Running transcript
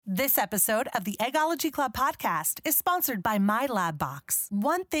This episode of the Eggology Club podcast is sponsored by MyLabBox.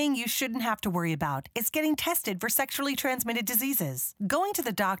 One thing you shouldn't have to worry about is getting tested for sexually transmitted diseases. Going to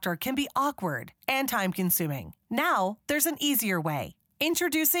the doctor can be awkward and time-consuming. Now, there's an easier way.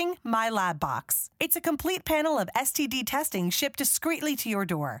 Introducing MyLabBox. It's a complete panel of STD testing shipped discreetly to your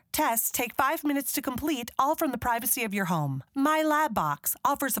door. Tests take 5 minutes to complete, all from the privacy of your home. MyLabBox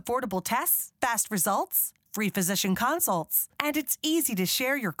offers affordable tests, fast results, free physician consults, and it's easy to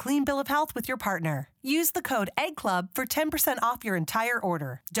share your clean bill of health with your partner. Use the code EGGCLUB for 10% off your entire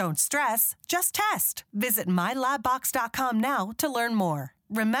order. Don't stress, just test. Visit mylabbox.com now to learn more.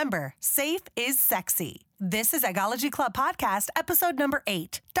 Remember, safe is sexy. This is Eggology Club Podcast, episode number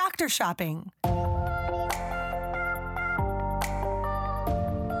 8, Doctor Shopping.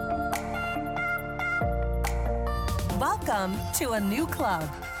 Welcome to a new club,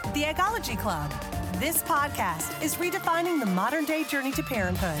 the Eggology Club. This podcast is redefining the modern-day journey to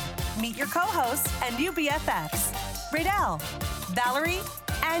parenthood. Meet your co-hosts and new BFFs, Raydell, Valerie,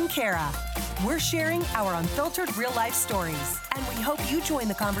 and Kara. We're sharing our unfiltered real-life stories, and we hope you join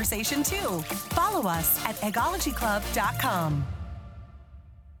the conversation too. Follow us at eggologyclub.com.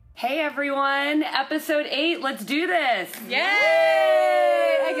 Hey everyone, episode 8, let's do this.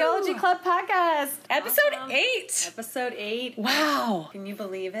 Yay! Eggology Club Podcast, episode 8. Episode 8. Wow. Can you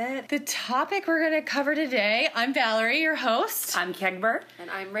believe it? The topic we're going to cover today, I'm Valerie, your host. I'm Kegber. And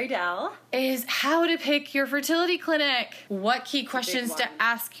I'm Raydell. Is how to pick your fertility clinic. What key questions to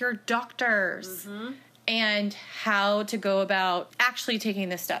ask your doctors. Mm-hmm. And how to go about actually taking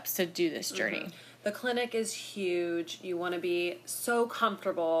the steps to do this journey. Mm-hmm. The clinic is huge. You want to be so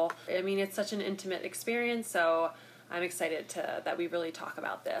comfortable. I mean, it's such an intimate experience, so I'm excited that we really talk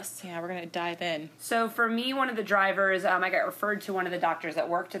about this. Yeah, we're going to dive in. So for me, one of the drivers, I got referred to one of the doctors that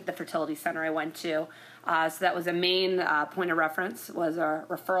worked at the fertility center I went to. So that was a main point of reference, was a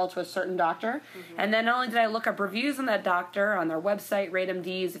referral to a certain doctor. Mm-hmm. And then not only did I look up reviews on that doctor, on their website,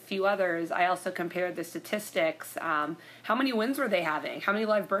 RateMDs, a few others, I also compared the statistics. How many wins were they having? How many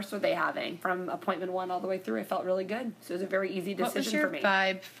live births were they having? From appointment 1 all the way through, I felt really good. So it was a very easy decision for me. What was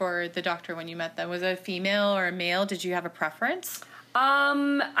your vibe for the doctor when you met them? Was it a female or a male? Did you have a preference?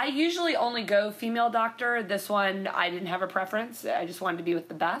 I usually only go female doctor. This one, I didn't have a preference. I just wanted to be with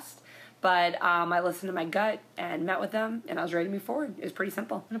the best. But I listened to my gut and met with them, and I was ready to move forward. It was pretty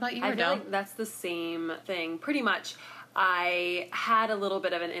simple. What about you, I feel like that's the same thing. Pretty much, I had a little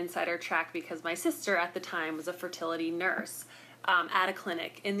bit of an insider track because my sister at the time was a fertility nurse at a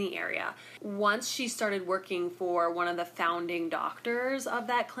clinic in the area. Once she started working for one of the founding doctors of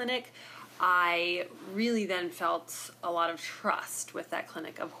that clinic, I really then felt a lot of trust with that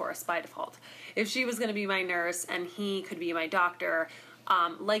clinic, of course, by default. If she was going to be my nurse and he could be my doctor,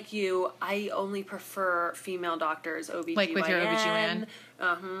 like you, I only prefer female doctors, OBGYN. Like with your OBGYN?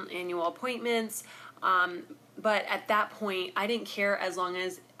 Annual appointments. But at that point, I didn't care as long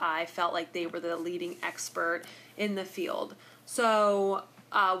as I felt like they were the leading expert in the field. So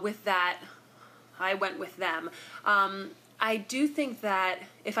with that, I went with them. I do think that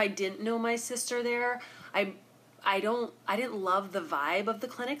if I didn't know my sister there, I didn't love the vibe of the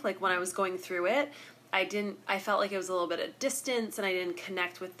clinic. Like when I was going through it, I felt like it was a little bit of distance, and I didn't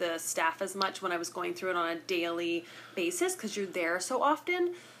connect with the staff as much when I was going through it on a daily basis because you're there so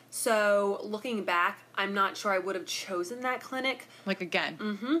often. So looking back, I'm not sure I would have chosen that clinic. Like again?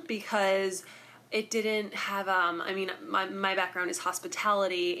 Mm-hmm, because it didn't have, my background is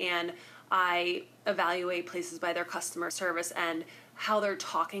hospitality, and I evaluate places by their customer service and how they're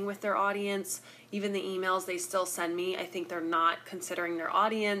talking with their audience. Even the emails they still send me, I think they're not considering their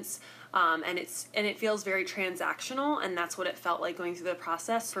audience. And it feels very transactional, and that's what it felt like going through the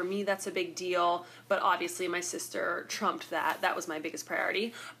process. For me, that's a big deal, but obviously my sister trumped that. That was my biggest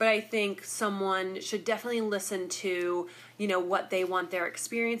priority. But I think someone should definitely listen to, what they want their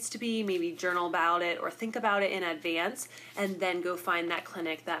experience to be, maybe journal about it or think about it in advance, and then go find that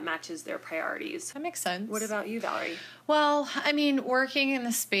clinic that matches their priorities. That makes sense. What about you, Valerie? Well, working in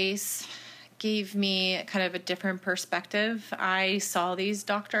the space gave me kind of a different perspective. I saw these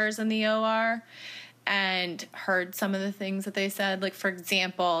doctors in the OR and heard some of the things that they said. Like, for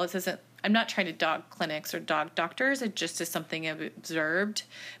example, I'm not trying to dog clinics or dog doctors. It just is something I've observed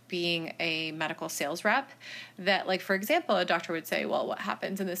being a medical sales rep that, like, for example, a doctor would say, well, what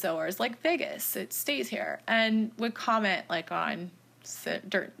happens in this OR is like Vegas. It stays here. And would comment like on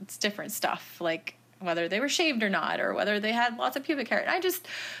it's different stuff, like whether they were shaved or not, or whether they had lots of pubic hair. And I just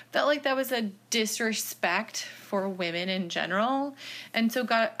felt like that was a disrespect for women in general. And so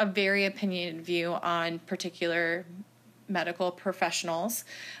got a very opinionated view on particular medical professionals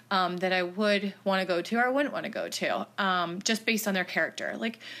that I would want to go to or wouldn't want to go to, just based on their character.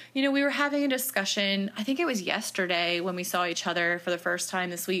 Like, we were having a discussion, I think it was yesterday when we saw each other for the first time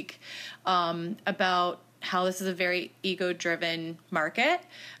this week, about how this is a very ego-driven market,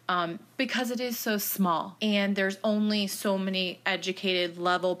 because it is so small and there's only so many educated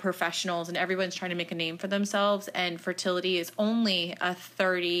level professionals and everyone's trying to make a name for themselves, and fertility is only a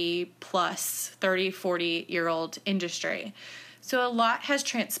 30, 40-year-old industry. So a lot has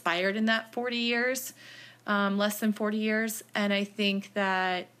transpired in that 40 years, less than 40 years, and I think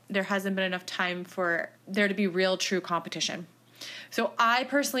that there hasn't been enough time for there to be real, true competition. So I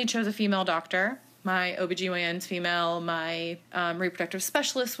personally chose a female doctor. My OBGYN's female, my reproductive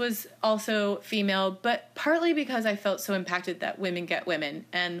specialist was also female, but partly because I felt so impacted that women get women,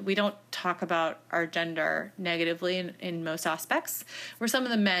 and we don't talk about our gender negatively in most aspects, where some of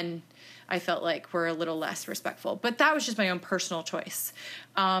the men I felt like were a little less respectful. But that was just my own personal choice.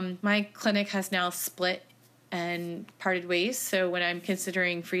 My clinic has now split and parted ways, so when I'm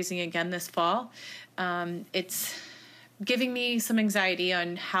considering freezing again this fall, it's giving me some anxiety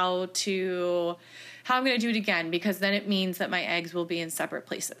on how I'm going to do it again, because then it means that my eggs will be in separate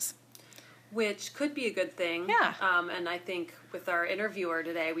places. Which could be a good thing. Yeah. And I think with our interviewer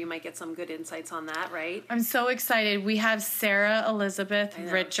today, we might get some good insights on that, right? I'm so excited. We have Sarah Elizabeth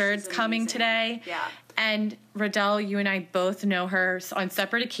Richards coming today. Yeah. And Riddell, you and I both know her on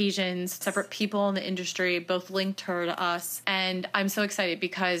separate occasions, separate people in the industry, both linked her to us. And I'm so excited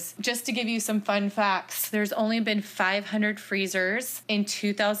because, just to give you some fun facts, there's only been 500 freezers in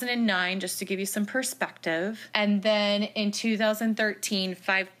 2009, just to give you some perspective. And then in 2013,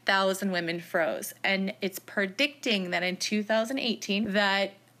 5,000 women froze. And it's predicting that in 2018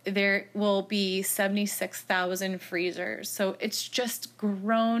 that there will be 76,000 freezers. So it's just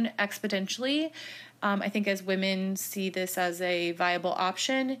grown exponentially. I think as women see this as a viable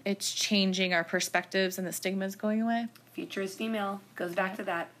option, it's changing our perspectives and the stigma is going away. Future is female. Goes back to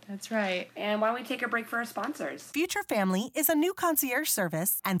that. That's right. And why don't we take a break for our sponsors? Future Family is a new concierge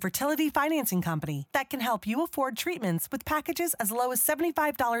service and fertility financing company that can help you afford treatments with packages as low as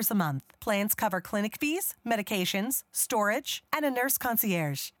 $75 a month. Plans cover clinic fees, medications, storage, and a nurse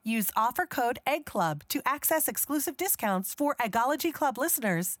concierge. Use offer code EGGCLUB to access exclusive discounts for Eggology Club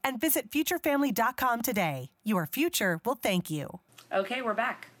listeners and visit futurefamily.com today. Your future will thank you. Okay, we're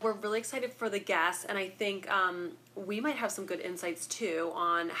back. We're really excited for the guests, and I think we might have some good insights too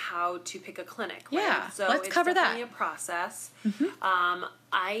on how to pick a clinic. Right? Yeah, so let's cover that. It's definitely a process. Mm-hmm.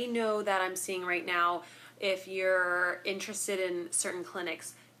 I know that I'm seeing right now, if you're interested in certain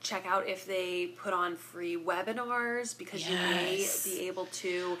clinics, check out if they put on free webinars, because you may be able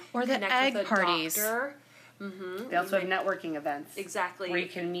to connect egg with a parties. Doctor. Mm-hmm. They also have networking events. Exactly. Where you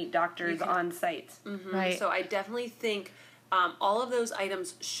can meet doctors on site. Mm-hmm. Right. So I definitely think all of those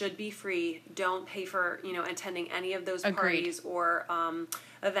items should be free. Don't pay for, attending any of those parties or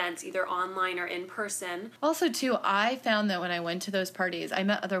events, either online or in person. Also, too, I found that when I went to those parties, I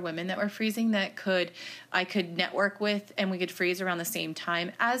met other women that were freezing that I could network with, and we could freeze around the same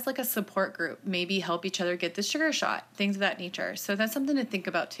time as like a support group, maybe help each other get the sugar shot, things of that nature. So that's something to think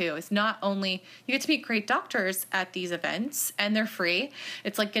about too. It's not only, you get to meet great doctors at these events and they're free.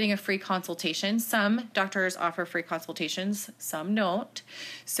 It's like getting a free consultation. Some doctors offer free consultations, some don't.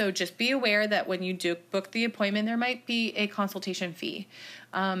 So just be aware that when you do book the appointment, there might be a consultation fee.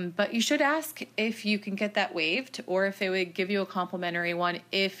 But you should ask if you can get that waived, or if they would give you a complimentary one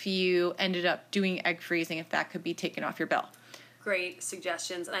if you ended up doing egg freezing, if that could be taken off your bill. Great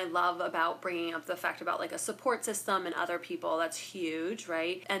suggestions. And I love about bringing up the fact about like a support system and other people. That's huge,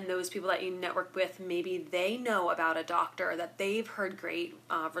 right? And those people that you network with, maybe they know about a doctor that they've heard great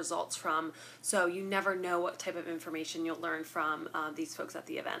results from. So you never know what type of information you'll learn from these folks at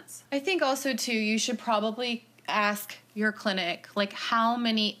the events. I think also, too, you should probably ask your clinic, like, how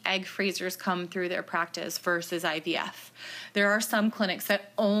many egg freezers come through their practice versus IVF. There are some clinics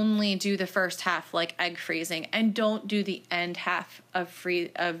that only do the first half, like egg freezing, and don't do the end half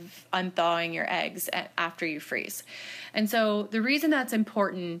of unthawing your eggs after you freeze. And so the reason that's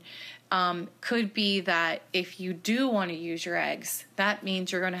important could be that if you do want to use your eggs, that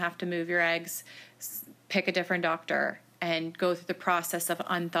means you're going to have to move your eggs, pick a different doctor, and go through the process of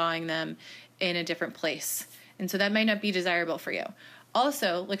unthawing them in a different place. And so that might not be desirable for you.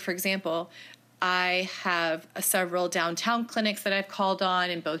 Also, like, for example, I have several downtown clinics that I've called on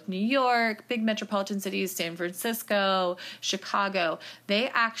in both New York, big metropolitan cities, San Francisco, Chicago. They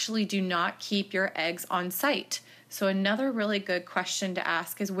actually do not keep your eggs on site. So another really good question to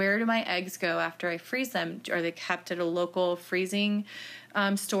ask is, where do my eggs go after I freeze them? Are they kept at a local freezing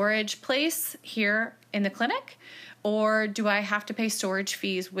storage place here in the clinic? Or do I have to pay storage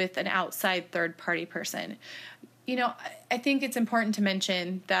fees with an outside third-party person? I think it's important to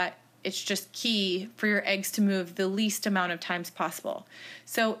mention that it's just key for your eggs to move the least amount of times possible.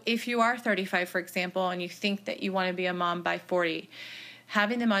 So if you are 35, for example, and you think that you want to be a mom by 40,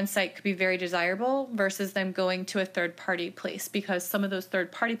 having them on site could be very desirable versus them going to a third-party place, because some of those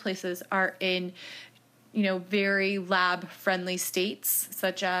third-party places are in very lab-friendly states,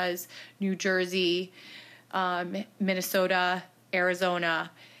 such as New Jersey, Minnesota,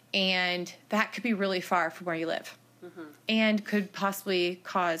 Arizona, and that could be really far from where you live. Mm-hmm. And could possibly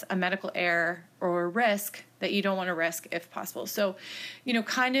cause a medical error or risk that you don't want to risk if possible. So,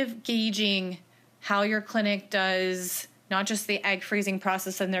 kind of gauging how your clinic does not just the egg freezing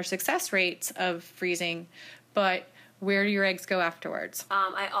process and their success rates of freezing, but where do your eggs go afterwards?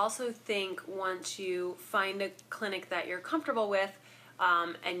 I also think once you find a clinic that you're comfortable with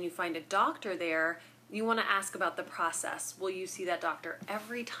and you find a doctor there, you want to ask about the process. Will you see that doctor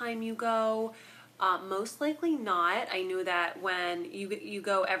every time you go? Most likely not. I knew that when you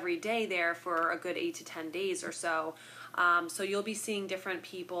go every day there for a good 8 to 10 days or so, so you'll be seeing different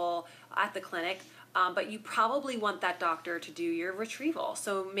people at the clinic, but you probably want that doctor to do your retrieval.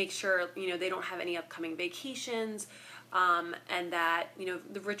 So make sure, they don't have any upcoming vacations, and that,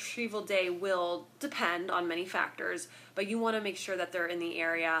 the retrieval day will depend on many factors, but you want to make sure that they're in the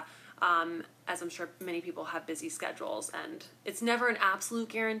area, as I'm sure many people have busy schedules, and it's never an absolute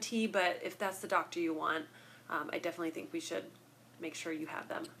guarantee, but if that's the doctor you want, I definitely think we should make sure you have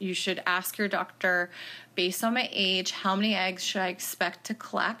them. You should ask your doctor, based on my age, how many eggs should I expect to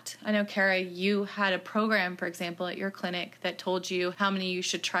collect? I know, Kara, you had a program, for example, at your clinic that told you how many you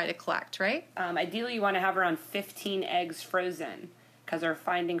should try to collect, right? Ideally, you want to have around 15 eggs frozen, because they're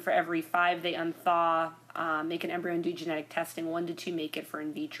finding for every 5 they unthaw, make an embryo and do genetic testing, 1 to 2 make it for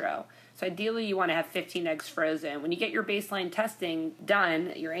in vitro. So ideally, you want to have 15 eggs frozen. When you get your baseline testing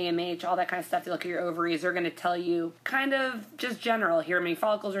done, your AMH, all that kind of stuff, you look at your ovaries, they're going to tell you kind of just general, here how many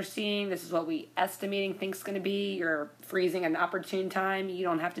follicles are seeing, this is what we estimating think's going to be, you're freezing at an opportune time, you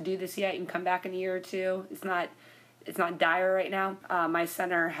don't have to do this yet, you can come back in a year or two. It's not dire right now. My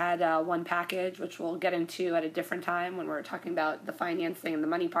center had one package, which we'll get into at a different time when we're talking about the financing and the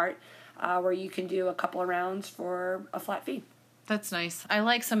money part, where you can do a couple of rounds for a flat fee. That's nice. I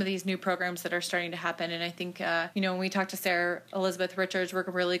like some of these new programs that are starting to happen. And I think, when we talk to Sarah Elizabeth Richards, we're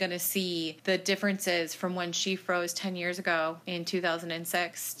really going to see the differences from when she froze 10 years ago in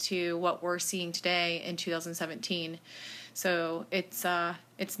 2006 to what we're seeing today in 2017. So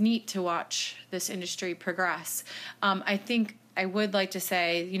it's neat to watch this industry progress. I think I would like to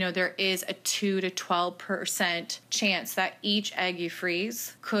say, there is a 2 to 12% chance that each egg you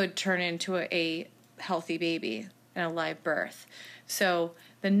freeze could turn into a healthy baby and a live birth. So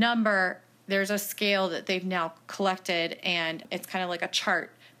the number, there's a scale that they've now collected, and it's kind of like a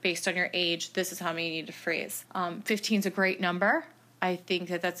chart based on your age. This is how many you need to freeze. 15 is a great number. I think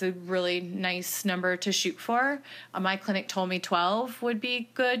that that's a really nice number to shoot for. My clinic told me 12 would be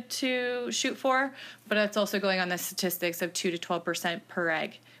good to shoot for, but that's also going on the statistics of 2 to 12% per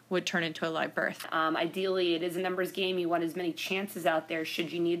egg would turn into a live birth. Ideally, it is a numbers game. You want as many chances out there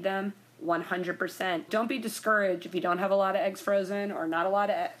should you need them. 100%. Don't be discouraged if you don't have a lot of eggs frozen or not a lot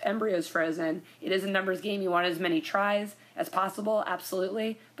of embryos frozen. It is a numbers game. You want as many tries as possible,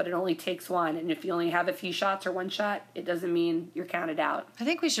 absolutely, but it only takes one. And if you only have a few shots or one shot, it doesn't mean you're counted out. I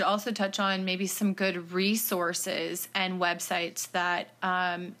think we should also touch on maybe some good resources and websites that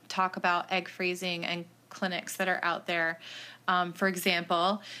talk about egg freezing and clinics that are out there. For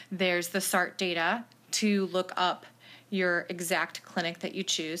example, there's the SART data to look up your exact clinic that you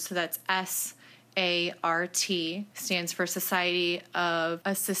choose. So that's SART, stands for Society of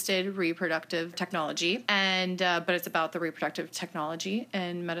Assisted Reproductive Technology, and but it's about the reproductive technology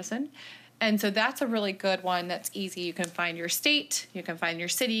in medicine. And so that's a really good one that's easy. You can find your state, you can find your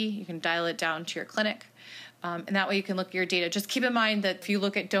city, you can dial it down to your clinic. And that way you can look at your data. Just keep in mind that if you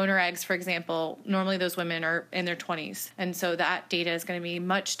look at donor eggs, for example, normally those women are in their 20s. And so that data is going to be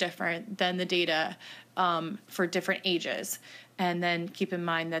much different than the data for different ages. And then keep in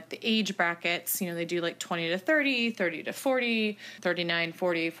mind that the age brackets, they do like 20 to 30, 30 to 40, 39,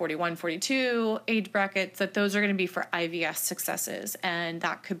 40, 41, 42 age brackets, that those are going to be for IVF successes. And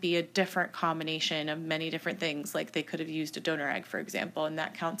that could be a different combination of many different things. Like they could have used a donor egg, for example, and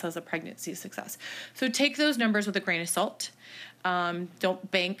that counts as a pregnancy success. So take those numbers with a grain of salt. Don't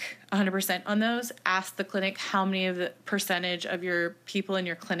bank 100% on those. Ask the clinic how many of the percentage of your people in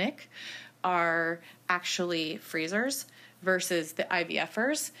your clinic are actually freezers versus the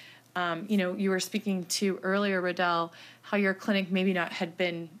IVFers. You were speaking to earlier, Riddell, how your clinic maybe not had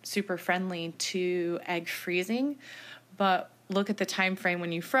been super friendly to egg freezing, but look at the time frame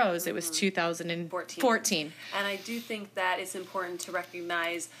when you froze. It was 2014. And I do think that it's important to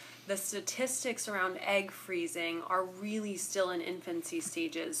recognize the statistics around egg freezing are really still in infancy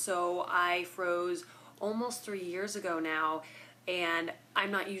stages. So I froze almost 3 years ago now, and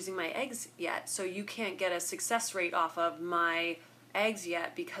I'm not using my eggs yet. So you can't get a success rate off of my eggs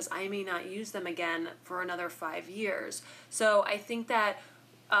yet because I may not use them again for another 5 years. So I think that,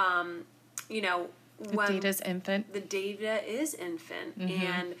 The data's infant. The data is infant,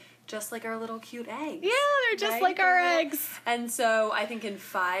 and just like our little cute eggs. Yeah, they're just like our eggs. And so I think in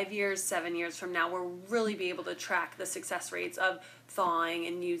 5 years, 7 years from now, we'll really be able to track the success rates of thawing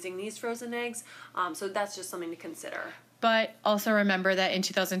and using these frozen eggs. So that's just something to consider. But also remember that in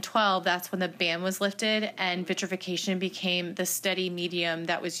 2012, that's when the ban was lifted and vitrification became the steady medium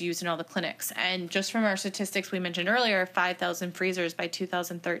that was used in all the clinics. And just from our statistics we mentioned earlier, 5,000 freezers by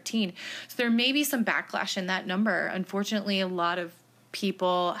 2013. So there may be some backlash in that number. Unfortunately, a lot of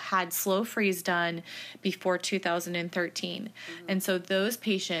people had slow freeze done before 2013. And so those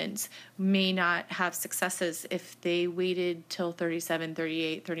patients may not have successes if they waited till 37,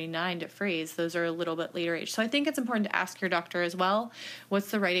 38, 39 to freeze. Those are a little bit later age. So I think it's important to ask your doctor as well, what's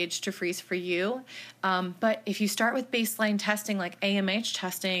the right age to freeze for you? But if you start with baseline testing like AMH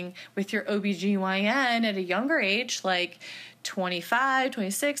testing with your OBGYN at a younger age, like 25,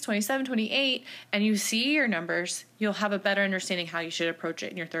 26, 27, 28, and you see your numbers, you'll have a better understanding how you should approach it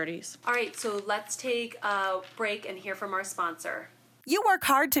in your 30s. All right, so let's take a break and hear from our sponsor. You work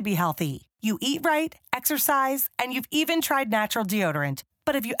hard to be healthy. You eat right, exercise, and you've even tried natural deodorant.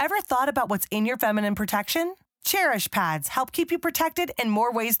 But have you ever thought about what's in your feminine protection? Cherish pads help keep you protected in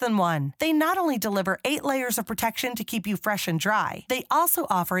more ways than one. They not only deliver 8 layers of protection to keep you fresh and dry, they also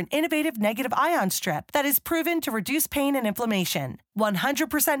offer an innovative negative ion strip that is proven to reduce pain and inflammation.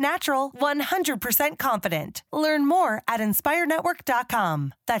 100% natural, 100% confident. Learn more at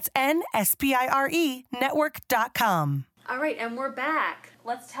InspireNetwork.com. That's NSPIRE network.com. All right, and we're back.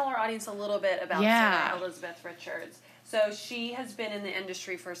 Let's tell our audience a little bit about Sarah Elizabeth Richards. So she has been in the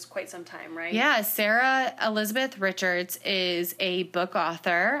industry for quite some time, right? Yeah, Sarah Elizabeth Richards is a book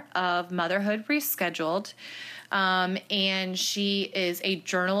author of Motherhood Rescheduled, and she is a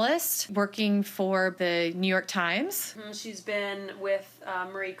journalist working for the New York Times. She's been with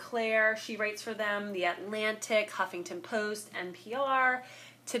Marie Claire. She writes for them, The Atlantic, Huffington Post, NPR,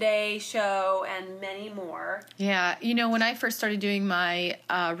 Today Show, and many more. Yeah, when I first started doing my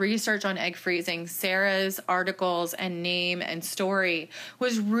research on egg freezing, Sarah's articles and name and story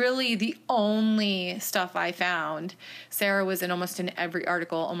was really the only stuff I found. Sarah was in almost in every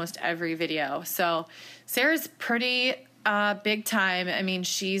article, almost every video. So Sarah's pretty big time. I mean,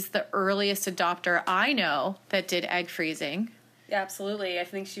 she's the earliest adopter I know that did egg freezing. Yeah, absolutely. I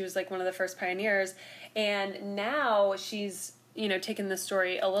think she was like one of the first pioneers. And now she's taken the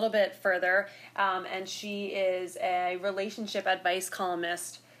story a little bit further, and she is a relationship advice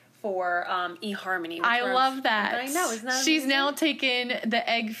columnist for eHarmony. I love that. I know, isn't that She's amazing? now taken the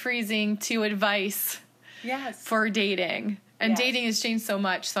egg freezing to advice for dating. And dating has changed so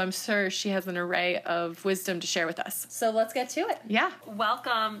much, so I'm sure she has an array of wisdom to share with us. So let's get to it. Yeah.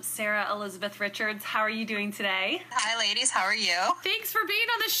 Welcome, Sarah Elizabeth Richards. How are you doing today? Hi, ladies. How are you? Thanks for being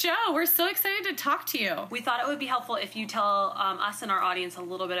on the show. We're so excited to talk to you. We thought it would be helpful if you tell us and our audience a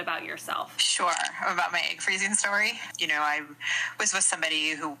little bit about yourself. Sure. About my egg freezing story. I was with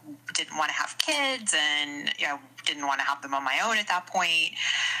somebody who didn't want to have kids and, didn't want to have them on my own at that point.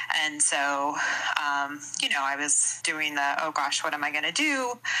 And so, I was doing oh gosh, what am I going to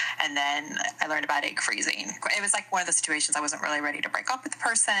do? And then I learned about egg freezing. It was like one of the situations I wasn't really ready to break up with the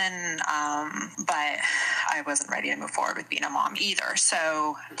person, but I wasn't ready to move forward with being a mom either.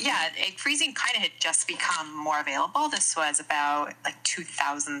 So yeah, egg freezing kind of had just become more available. This was about like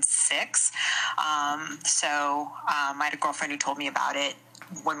 2006. I had a girlfriend who told me about it.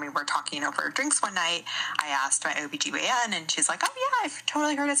 When we were talking over drinks one night, I asked my OBGYN, and she's like, oh yeah, I've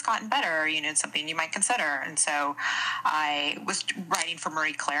totally heard it's gotten better. It's something you might consider. And so I was writing for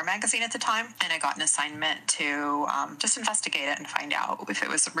Marie Claire magazine at the time, and I got an assignment to just investigate it and find out if it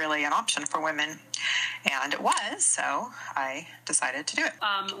was really an option for women. And it was, so I decided to do it.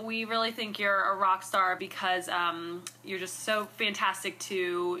 We really think you're a rock star because you're just so fantastic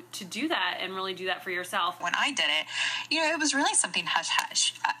to do that and really do that for yourself. When I did it, it was really something hush-hush.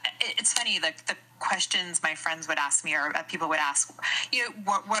 It's funny, the questions my friends would ask me, or people would ask,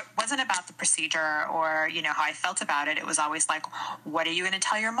 what wasn't about the procedure or, how I felt about it. It was always like, what are you going to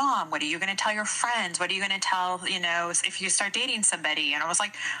tell your mom? What are you going to tell your friends? What are you going to tell, if you start dating somebody? And I was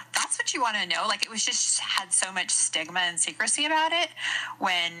like, that's what you want to know? Like, it was just had so much stigma and secrecy about it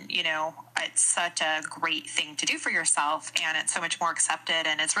when, it's such a great thing to do for yourself, and it's so much more accepted.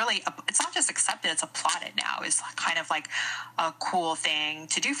 And it's really, it's not just accepted, it's applauded now. It's kind of like a cool thing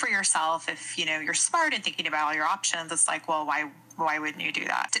to do for yourself. If, you're smart and thinking about all your options, it's like, well, why wouldn't you do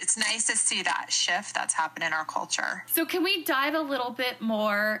that? It's nice to see that shift that's happened in our culture. So can we dive a little bit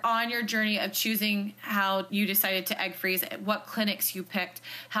more on your journey of choosing how you decided to egg freeze, what clinics you picked,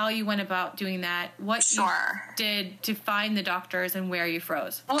 how you went about doing that, what you did to find the doctors, and where you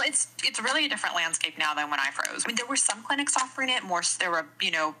froze? Well, it's really a different landscape now than when I froze. I mean, there were some clinics offering it more. There were,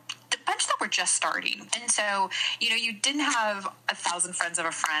 a bunch that were just starting. And so, you didn't have 1,000 friends of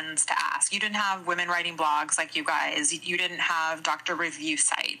a friends to ask. You didn't have women writing blogs like you guys. You didn't have doctor review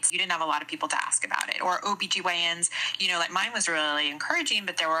sites. You didn't have a lot of people to ask about it. Or OBGYNs, like mine was really encouraging,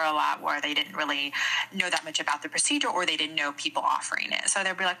 but there were a lot where they didn't really know that much about the procedure, or they didn't know people offering it. So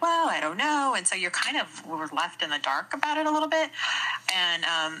they'd be like, well, I don't know. And so you're kind of were left in the dark about it a little bit. And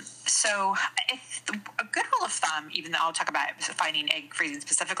so a good rule of thumb, even though I'll talk about finding egg freezing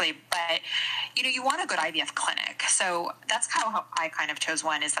specifically, but, you want a good IVF clinic. So that's how I kind of chose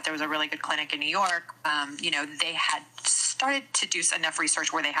one, is that there was a really good clinic in New York. They had started to do enough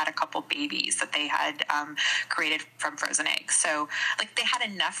research where they had a couple babies that they had created from frozen eggs. So, they had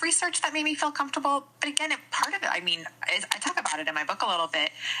enough research that made me feel comfortable. But again, part of it, I talk about it in my book a little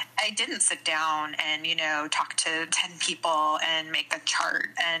bit. I didn't sit down and, talk to 10 people and make a chart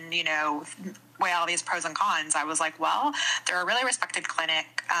and, weigh all these pros and cons. I was like, well, they're a really respected clinic.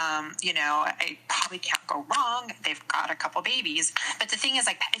 I probably can't go wrong. They've got a couple babies. But the thing is,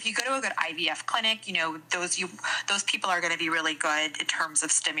 if you go to a good IVF clinic, those people are going to be really good in terms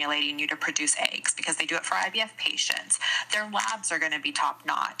of stimulating you to produce eggs, because they do it for IVF patients. Their labs are going to be top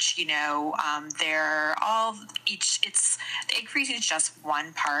notch. They're all the egg freezing is just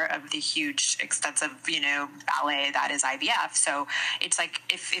one part of the huge, extensive, ballet that is IVF. So it's like,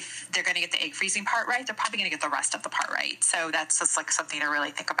 if they're going to get the egg freezing part right, they're probably going to get the rest of the part right. So that's just something to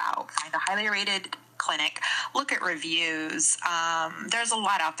really think about. Find a highly rated clinic, look at reviews. There's a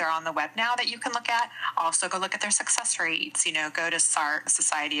lot out there on the web now that you can look at. Also go look at their success rates. Go to SART,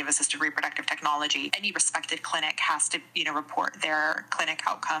 Society of Assisted Reproductive Technology. Any respected clinic has to, report their clinic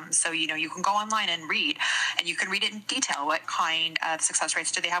outcomes. So, you can go online and read, and you can read it in detail. What kind of success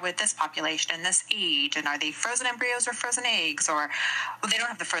rates do they have with this population and this age? And are they frozen embryos or frozen eggs? Or, well, they don't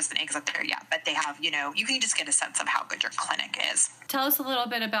have the frozen eggs up there yet, but they have, you can just get a sense of how good your clinic is. Tell us a little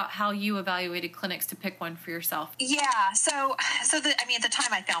bit about how you evaluated clinics to pick one for yourself. Yeah. So at the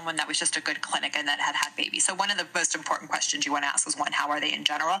time I found one that was just a good clinic and that had babies. So one of the most important questions you want to ask is, one, how are they in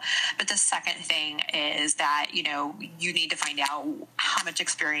general? But the second thing is that, you need to find out how much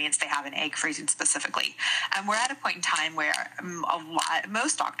experience they have in egg freezing specifically. And we're at a point in time where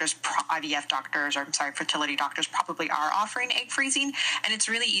most doctors, IVF doctors, fertility doctors probably are offering egg freezing. And it's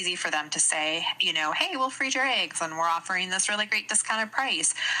really easy for them to say, hey, we'll freeze your eggs and we're offering this really great discounted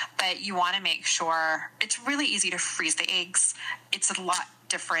price. But you want to make sure it's really easy to freeze the eggs. It's a lot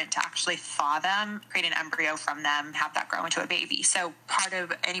different to actually thaw them, create an embryo from them, have that grow into a baby. So part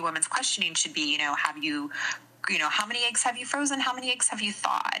of any woman's questioning should be, how many eggs have you frozen? How many eggs have you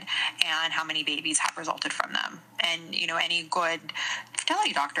thawed? And how many babies have resulted from them? And, any good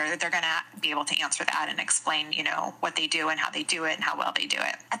fertility doctor, they're going to be able to answer that and explain, what they do and how they do it and how well they do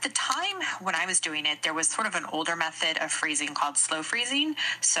it. At the time when I was doing it, there was sort of an older method of freezing called slow freezing.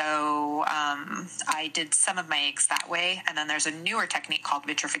 So I did some of my eggs that way. And then there's a newer technique called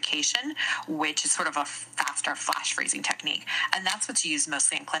vitrification, which is sort of a faster flash freezing technique. And that's what's used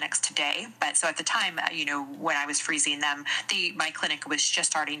mostly in clinics today. But so at the time, when I was freezing them, my clinic was just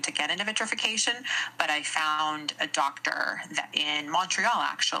starting to get into vitrification, but I found a doctor in Montreal,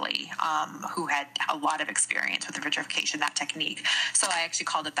 actually, who had a lot of experience with the vitrification, that technique. So I actually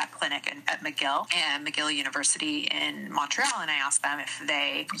called up that clinic at McGill University in Montreal, and I asked them if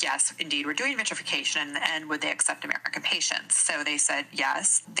they, yes, indeed, were doing vitrification, and would they accept American patients. So they said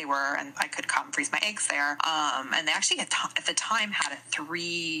yes, they were, and I could come freeze my eggs there. And they actually at the time had a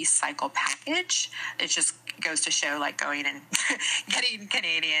 3-cycle package. It just goes to show, going and getting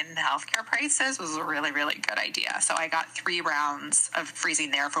Canadian healthcare prices was a really, really good idea. So I got 3 rounds of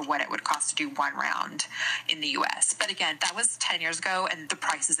freezing there for what it would cost to do one round in the US. But again, that was 10 years ago, and the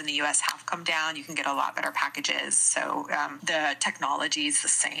prices in the US have come down. You can get a lot better packages. So the technology is the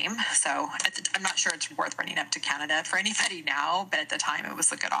same. So I'm not sure it's worth running up to Canada for anybody now, but at the time it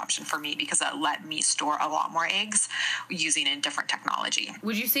was a good option for me because it let me store a lot more eggs using a different technology.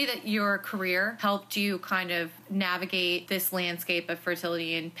 Would you say that your career helped you kind of navigate this landscape of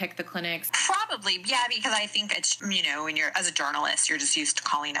fertility and pick the clinics? Probably, yeah, because I think it's, when you're, as a journalist, you're just used to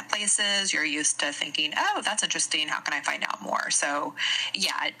calling up places. You're used to thinking, oh, that's interesting. How can I find out more? So,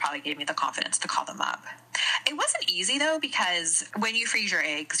 yeah, it probably gave me the confidence to call them up. It wasn't easy, though, because when you freeze your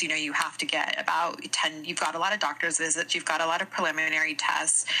eggs, you have to get about 10, you've got a lot of doctor's visits, you've got a lot of preliminary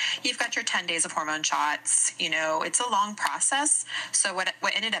tests, you've got your 10 days of hormone shots, it's a long process. So what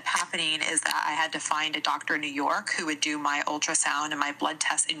ended up happening is that I had to find a doctor in New York who would do my ultrasound and my blood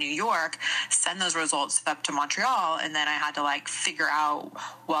test in New York, send those results up to Montreal, and then I had to figure out,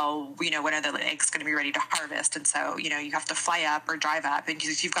 well, when are the eggs going to be ready to harvest? And so, you have to fly up or drive up, and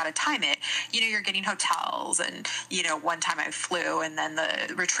you've got to time it. You're getting hotels, and, one time I flew and then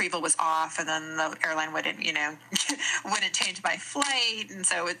the retrieval was off, and then the airline wouldn't wouldn't change my flight. And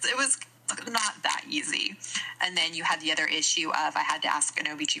so it was not that easy. And then you had the other issue of I had to ask an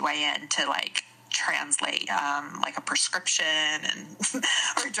OBGYN to translate a prescription and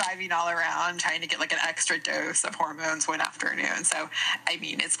or driving all around trying to get an extra dose of hormones one afternoon. So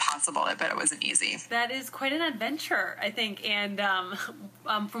it's possible, but it wasn't easy. That is quite an adventure, I think. And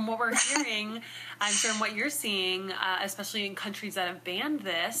from what we're hearing and from what you're seeing, especially in countries that have banned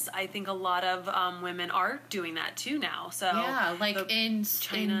this, I think a lot of women are doing that too now. So yeah, in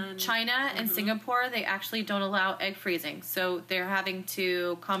China and Singapore, they actually don't allow egg freezing. So they're having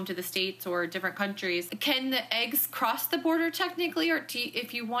to come to the States or different countries. Can the eggs cross the border technically, or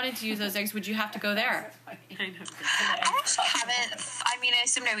if you wanted to use those eggs, would you have to go there? I actually haven't. I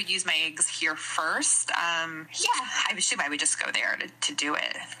assumed I would use my eggs here first. I assume I would just go there to do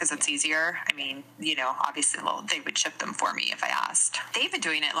it because it's easier. Obviously, they would ship them for me if I asked. They've been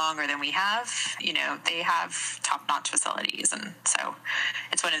doing it longer than we have. They have top-notch facilities, and so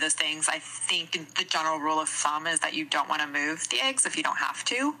it's one of those things. I think the general rule of thumb is that you don't want to move the eggs if you don't have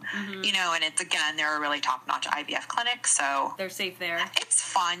to. And it's, again, they're a really top-notch IVF clinic, so they're safe there. It's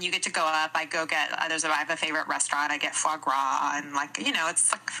fun. You get to go up. I go get I have a favorite restaurant. I get foie gras, and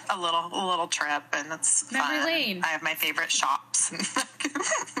it's a little trip, and it's Memory fun. Lane. I have my favorite shops.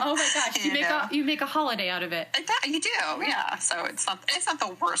 Oh my gosh, you make a holiday out of it. You do, yeah. So it's not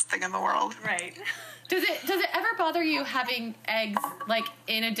the worst thing in the world, right? Does it ever bother you having eggs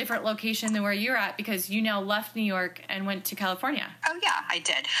in a different location than where you're at, because you now left New York and went to California? Oh yeah, I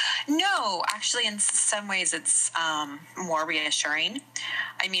did. No, actually, in some ways, it's more reassuring.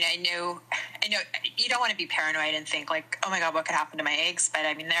 I know you don't want to be paranoid and think oh my God, what could happen to my eggs? But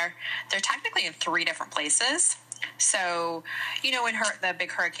they're technically in 3 different places. So, when the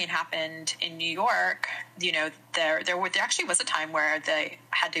big hurricane happened in New York, there actually was a time where they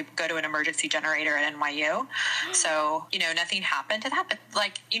had to go to an emergency generator at NYU. So, nothing happened to that.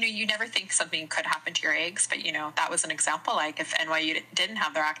 But you never think something could happen to your eggs. But, that was an example. If NYU didn't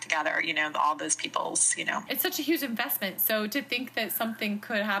have their act together, all those people's, It's such a huge investment. So to think that something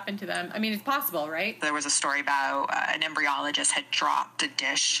could happen to them, it's possible, right? There was a story about an embryologist had dropped a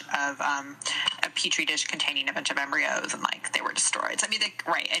dish of a petri dish containing a bunch of embryos, and they were destroyed. So,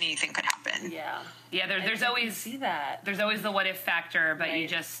 anything could happen. Yeah. There's always see that. There's always the what if factor, but you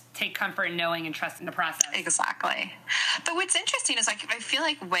just take comfort in knowing and trusting the process. Exactly. But what's interesting is I feel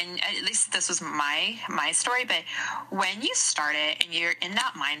when, at least this was my story, but when you start it and you're in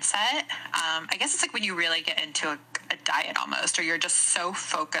that mindset, I guess it's when you really get into a diet almost, or you're just so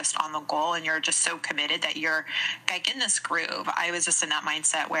focused on the goal and you're just so committed that you're in this groove. I was just in that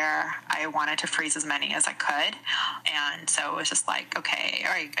mindset where I wanted to freeze as many as I could. And so it was just okay,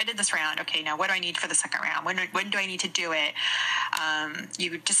 all right, I did this round. Okay, now what do I need for the second round? When do I need to do it?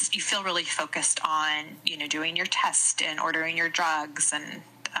 You feel really focused on, doing your test and ordering your drugs, and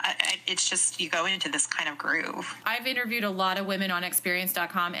it's just, you go into this kind of groove. I've interviewed a lot of women on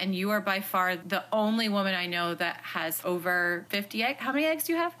Experience.com, and you are by far the only woman I know that has over 50 eggs. How many eggs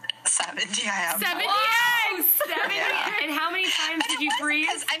do you have? 70 I have. 70 eggs! 70? Yeah. And how many times did you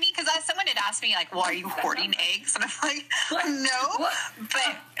freeze? Because someone had asked me, well, are you hoarding eggs? And I'm no.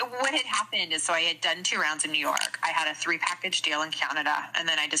 But what had happened is, so I had done 2 rounds in New York. I had a 3-package deal in Canada, and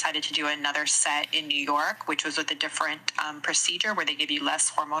then I decided to do another set in New York, which was with a different procedure where they give you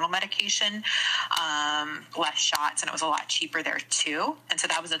less hormonal medication, less shots, and it was a lot cheaper there too. And so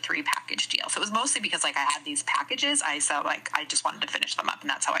that was a 3-package deal. So it was mostly because I had these packages. I just wanted to finish them up, and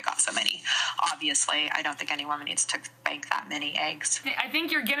that's how I got so many. Obviously, I don't think any woman needs months to bake that many eggs. I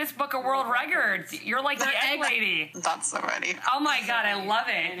think you're Guinness Book of World Records. You're like the egg lady. That's so funny. Oh my God, I love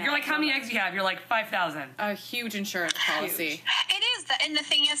it. You're like, how many eggs do you have? You're like 5,000. A huge insurance policy. It is. And the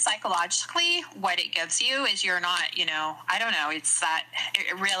thing is, psychologically, what it gives you is you're not, I don't know. It's that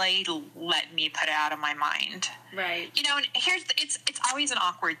it really let me put it out of my mind. Right. And it's always an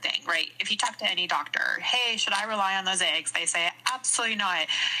awkward thing, right? If you talk to any doctor, hey, should I rely on those eggs? They say, absolutely not.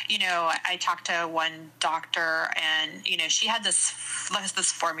 I talked to one doctor and, she had this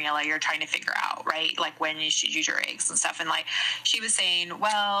formula you're trying to figure out, right? Like when you should use your eggs and stuff. And like, she was saying,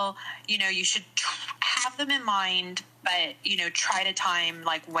 well, you should have them in mind, but, try to time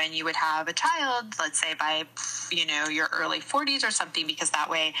like when you would have a child, let's say by, your early 40s or something, because that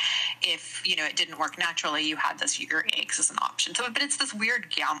way, if, it didn't work naturally, you had your eggs as an option. So, but it's this weird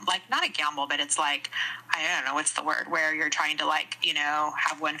gamble, like not a gamble, but it's like, I don't know, what's the word, where you're trying to like,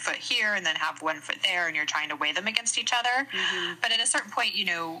 have one foot here and then have one foot there, and you're trying to weigh them against each other. Mm-hmm. But at a certain point,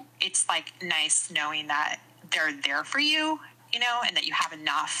 it's like nice knowing that they're there for you, and that you have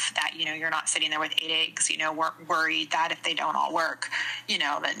enough that, you're not sitting there with 8 eggs, worried that if they don't all work,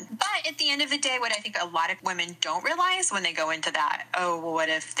 then. But at the end of the day, what I think a lot of women don't realize when they go into that, oh, well, what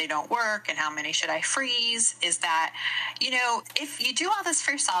if they don't work and how many should I freeze, is that, if you do all this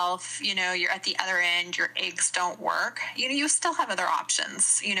for yourself, you're at the other end, your eggs don't work, you still have other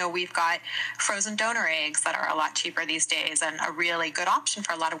options. We've got frozen donor eggs that are a lot cheaper these days and a really good option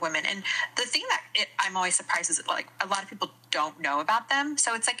for a lot of women. And the thing that I'm always surprised is like a lot of people don't know about them.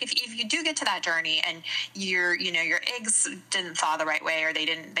 So it's like if you do get to that journey and your eggs didn't thaw the right way, or they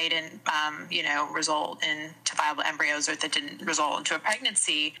didn't result into viable embryos, or that didn't result into a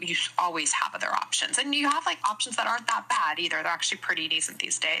pregnancy, you always have other options. And you have like options that aren't that bad either. They're actually pretty decent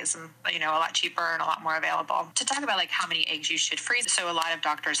these days, and a lot cheaper and a lot more available. To talk about like how many eggs you should freeze. So a lot of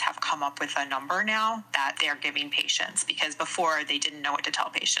doctors have come up with a number now that they're giving patients, because before they didn't know what to tell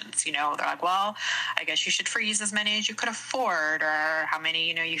patients. They're like, well, I guess you should freeze as many as you could afford, or how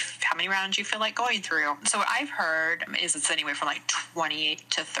many, how many rounds you feel like going through. So what I've heard is it's anywhere from like 28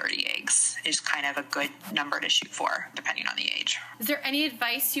 to 30 eggs is kind of a good number to shoot for, depending on the age. Is there any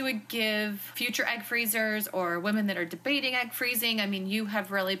advice you would give future egg freezers or women that are debating egg freezing? I mean, you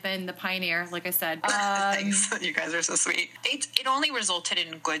have really been the pioneer, like I said. Thanks. You guys are so sweet. It only resulted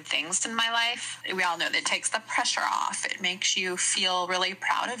in good things in my life. We all know that it takes the pressure off. It makes you feel really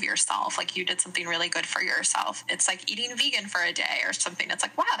proud of yourself, like you did something really good for yourself. It's like eating vegan for a day or something. It's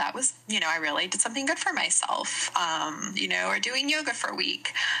like, wow, that was, I really did something good for myself, or doing yoga for a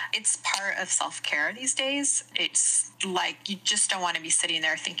week. It's part of self-care these days. It's like, you just don't want to be sitting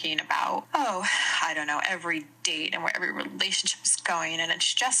there thinking about, oh, I don't know, every date and where every relationship is going. And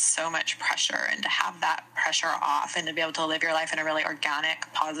it's just so much pressure. And to have that pressure off and to be able to live your life in a really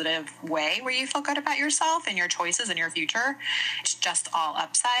organic, positive way where you feel good about yourself and your choices and your future, it's just all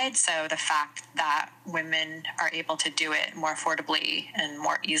upside. So the fact that women are able to do it more affordably and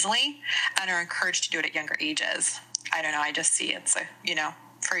more easily and are encouraged to do it at younger ages, I don't know, I just see it's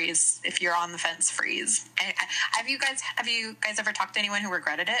freeze. If you're on the fence, freeze. Have you guys ever talked to anyone who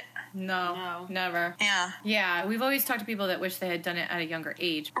regretted it? No, never. Yeah. We've always talked to people that wish they had done it at a younger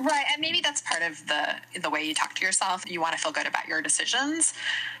age. Right, and maybe that's part of the way you talk to yourself. You want to feel good about your decisions,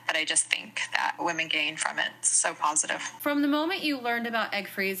 but I just think that women gain from it so positive. From the moment you learned about egg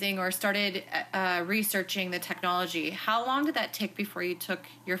freezing or started researching the technology, how long did that take before you took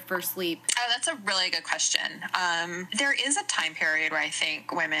your first leap? Oh, that's a really good question. There is a time period where I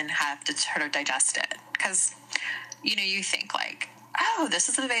think women have to sort of digest it, because you think like, oh, this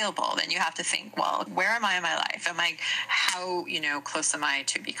is available. Then you have to think, well, where am I in my life? How close am I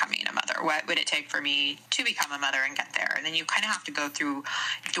to becoming a mother? What would it take for me to become a mother and get there? And then you kind of have to go through, you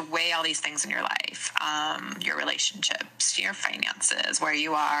have to weigh all these things in your life, your relationships, your finances, where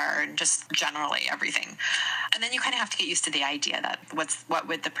you are, and just generally everything. And then you kind of have to get used to the idea that what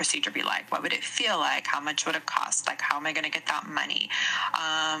would the procedure be like? What would it feel like? How much would it cost? Like, how am I going to get that money?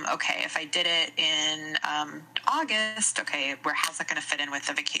 Okay, if I did it in August, okay, how's that going to fit in with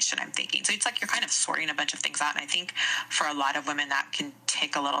the vacation I'm thinking? So it's like you're kind of sorting a bunch of things out. And I think for a lot of women that can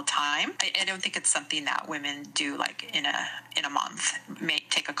take a little time. I don't think it's something that women do like in a month. It may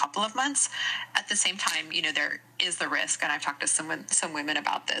take a couple of months. At the same time, there is the risk, and I've talked to some women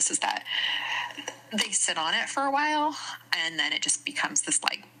about this, is that they sit on it for a while and then it just becomes this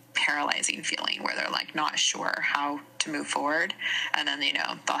like paralyzing feeling where they're like not sure how to move forward, and then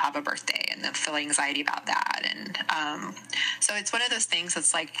they'll have a birthday and they'll feel anxiety about that, and so it's one of those things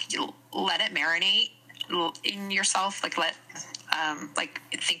that's like, you let it marinate in yourself, like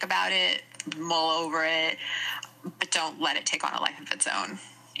think about it, mull over it, but don't let it take on a life of its own.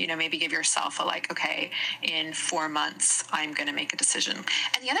 maybe give yourself a okay, in 4 months, I'm going to make a decision.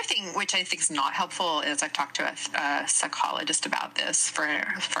 And the other thing, which I think is not helpful, is I've talked to a psychologist about this for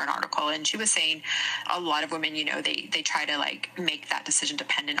an article, and she was saying a lot of women, they try to make that decision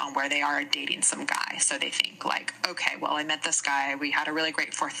dependent on where they are dating some guy. So they think okay, well, I met this guy, we had a really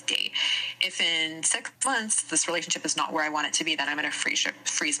great 4th date. If in 6 months this relationship is not where I want it to be, then I'm going to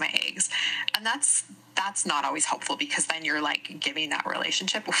freeze my eggs. And that's not always helpful, because then you're giving that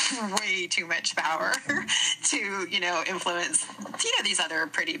relationship way too much power to, influence, these other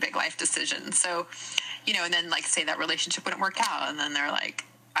pretty big life decisions. So, and then say that relationship wouldn't work out, and then they're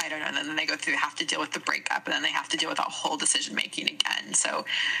I don't know, and then they have to deal with the breakup, and then they have to deal with that whole decision making again. So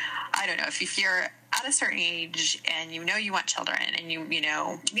I don't know, if you're at a certain age and you want children, and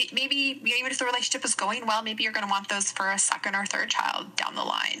maybe even if the relationship is going well, maybe you're going to want those for a 2nd or 3rd child down the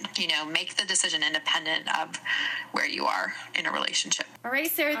line. Make the decision independent of where you are in a relationship. All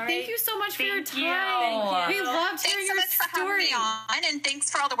right, Sarah, thank you so much for your time. We loved hearing your Thanks so much for having me on, and thanks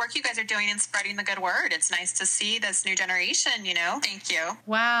for all the work you guys are doing in spreading the good word. It's nice to see this new generation, Thank you.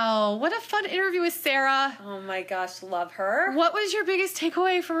 Wow, what a fun interview with Sarah. Oh my gosh, love her. What was your biggest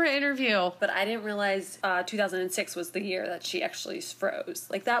takeaway from her interview? But I didn't realize 2006 was the year that she actually froze.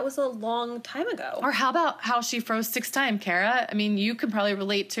 That was a long time ago. Or how about how she froze 6 times, Kara? I mean, you can probably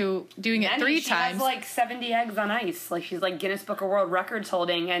relate to doing it 3 times. She has 70 eggs on ice. She's Guinness Book of World Records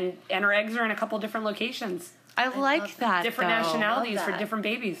holding, and her eggs are in a couple different locations. I like that. Different nationalities for different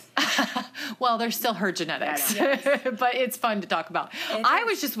babies. Well, they're still her genetics, but it's fun to talk about. I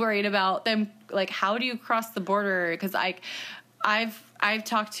was just worried about them. How do you cross the border? Because I've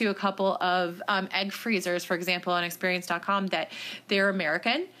talked to a couple of egg freezers, for example, on experience.com, that they're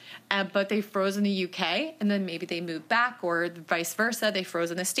American, but they froze in the UK, and then maybe they moved back, or vice versa. They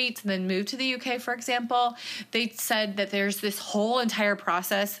froze in the States and then moved to the UK, for example. They said that there's this whole entire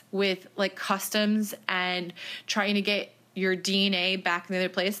process with customs and trying to get your DNA back in the other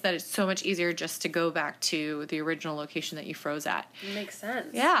place, that it's so much easier just to go back to the original location that you froze at. It makes sense.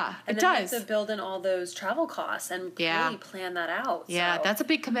 Yeah, and it then does. You have to build in all those travel costs and really plan that out. Yeah, so. That's a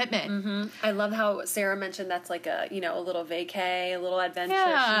big commitment. Mm-hmm. I love how Sarah mentioned that's a little vacay, a little adventure.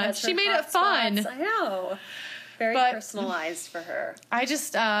 Yeah, she made it fun. Spots. I know. Very personalized for her. I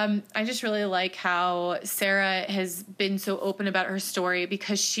just really like how Sarah has been so open about her story,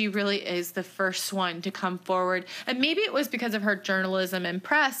 because she really is the first one to come forward. And maybe it was because of her journalism and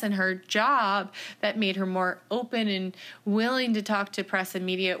press and her job that made her more open and willing to talk to press and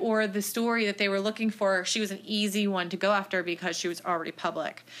media, or the story that they were looking for. She was an easy one to go after because she was already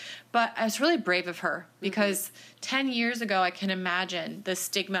public. But it's really brave of her, because 10 years ago, I can imagine the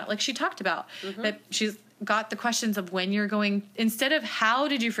stigma, she talked about, that she's got the questions of when you're going, instead of how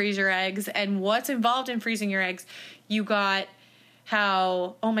did you freeze your eggs and what's involved in freezing your eggs, you got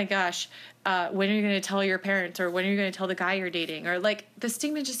how, oh my gosh, when are you going to tell your parents, or when are you going to tell the guy you're dating, or the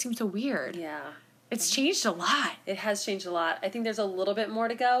stigma just seems so weird. Yeah. It's changed a lot. It has changed a lot. I think there's a little bit more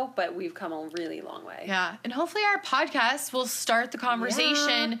to go, but we've come a really long way. Yeah. And hopefully our podcast will start the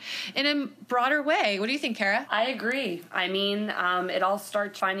conversation in a broader way. What do you think, Kara? I agree. I mean, it all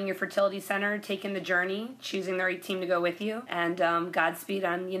starts finding your fertility center, taking the journey, choosing the right team to go with you, and Godspeed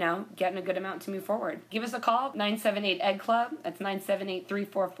on, getting a good amount to move forward. Give us a call, 978-EGG-CLUB. That's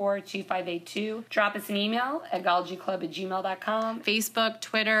 978-344-2582. Drop us an email, eggologyclub@gmail.com. Facebook,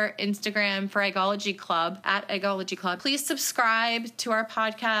 Twitter, Instagram for Eggology Club, at Eggology Club. Please subscribe to our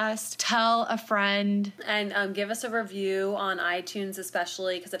podcast. Tell a friend. And give us a review on iTunes,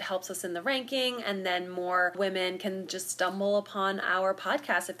 especially, because it helps us in the ranking, and then more women can just stumble upon our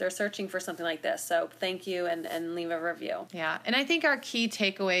podcast if they're searching for something like this. So thank you, and leave a review. Yeah. And I think our key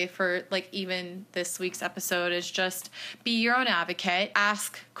takeaway for even this week's episode is just be your own advocate.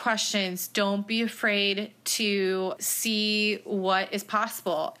 Ask questions. Don't be afraid to see what is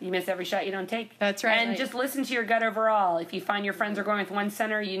possible. You miss every shot you don't take. That's right. And just listen to your gut overall. If you find your friends are going with one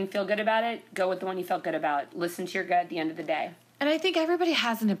center, you didn't feel good about it, go with the one you felt good about. Listen to your gut at the end of the day. And I think everybody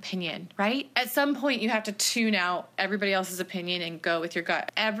has an opinion, right? At some point, you have to tune out everybody else's opinion and go with your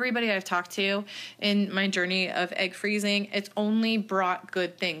gut. Everybody I've talked to in my journey of egg freezing, it's only brought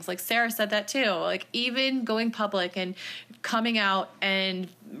good things. Like Sarah said that too. Even going public and coming out and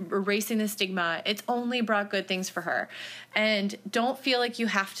erasing the stigma, it's only brought good things for her. And don't feel like you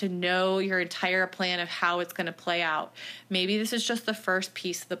have to know your entire plan of how it's going to play out. Maybe this is just the first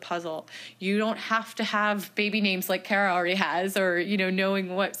piece of the puzzle. You don't have to have baby names like Kara already has, or,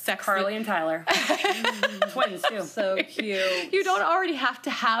 knowing what sex. Carly and Tyler. Twins, too. So cute. You don't already have to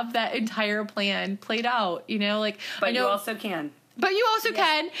have that entire plan played out, But you also can. But you also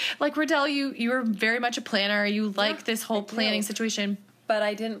can. Like Riddell, you are very much a planner. You like this whole planning situation. but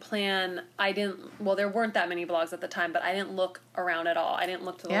well, there weren't that many blogs at the time, but I didn't look around at all. I didn't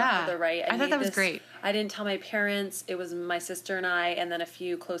look to the left or the right. I thought that was great. I didn't tell my parents. It was my sister and I, and then a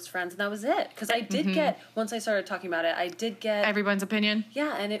few close friends, and that was it. Because I did get, once I started talking about it, I did get... Everyone's opinion?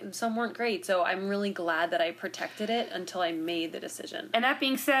 Yeah, and some weren't great, so I'm really glad that I protected it until I made the decision. And that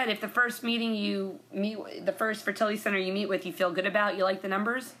being said, if the first meeting you meet, the first fertility center you meet with, you feel good about, you like the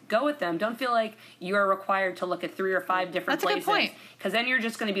numbers, go with them. Don't feel like you are required to look at 3 or 5 different places. That's a good point. Because then you're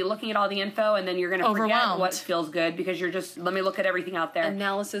just going to be looking at all the info, and then you're going to forget what feels good because you're just, let me look at everything out there.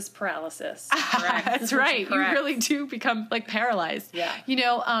 Analysis paralysis. Correct. That's right. Correct. You really do become like paralyzed. Yeah. You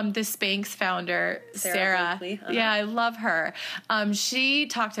know, the Spanx founder, Sarah. Yeah, I love her. She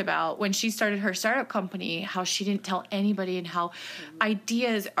talked about when she started her startup company, how she didn't tell anybody and how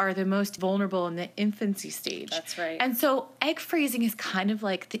ideas are the most vulnerable in the infancy stage. That's right. And so egg freezing is kind of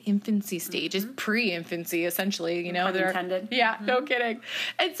like the infancy stage, is pre-infancy essentially, you know. Pun intended. Yeah, no kidding.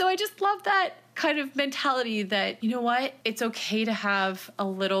 And so I just love that kind of mentality that, you know what, it's okay to have a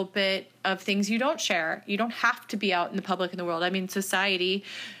little bit of things you don't share. You don't have to be out in the public in the world. I mean, society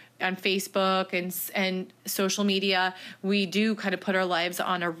on Facebook and social media, we do kind of put our lives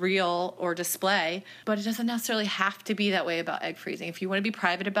on a reel or display, but it doesn't necessarily have to be that way about egg freezing. If you want to be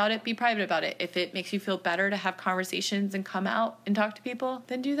private about it, be private about it. If it makes you feel better to have conversations and come out and talk to people,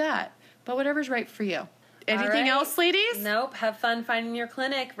 then do that. But whatever's right for you. Anything else, ladies? Nope. Have fun finding your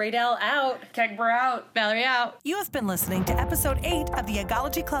clinic. Raydell out. Tegbra out. Valerie out. You have been listening to episode 8 of the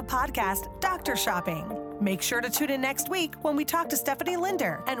Eggology Club podcast, Doctor Shopping. Make sure to tune in next week when we talk to Stephanie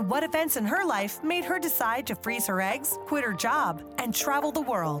Linder and what events in her life made her decide to freeze her eggs, quit her job, and travel the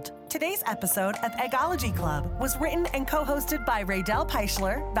world. Today's episode of Eggology Club was written and co-hosted by Raydell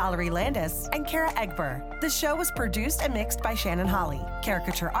Peischler, Valerie Landis, and Kara Egber. The show was produced and mixed by Shannon Hawley.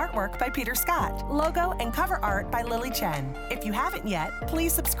 Caricature artwork by Peter Scott. Logo and cover art by Lily Chen. If you haven't yet,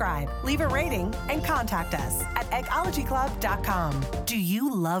 please subscribe, leave a rating, and contact us at eggologyclub.com. Do you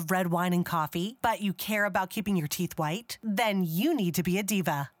love red wine and coffee, but you care about keeping your teeth white? Then you need to be a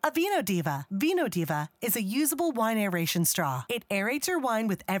diva. A Vino Diva. Vino Diva is a usable wine aeration straw. It aerates your wine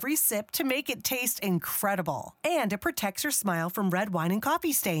with every sip to make it taste incredible. And it protects your smile from red wine and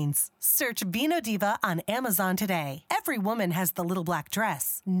coffee stains. Search Vino Diva on Amazon today. Every woman has the little black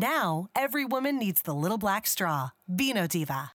dress. Now, every woman needs the little black straw. Vino Diva.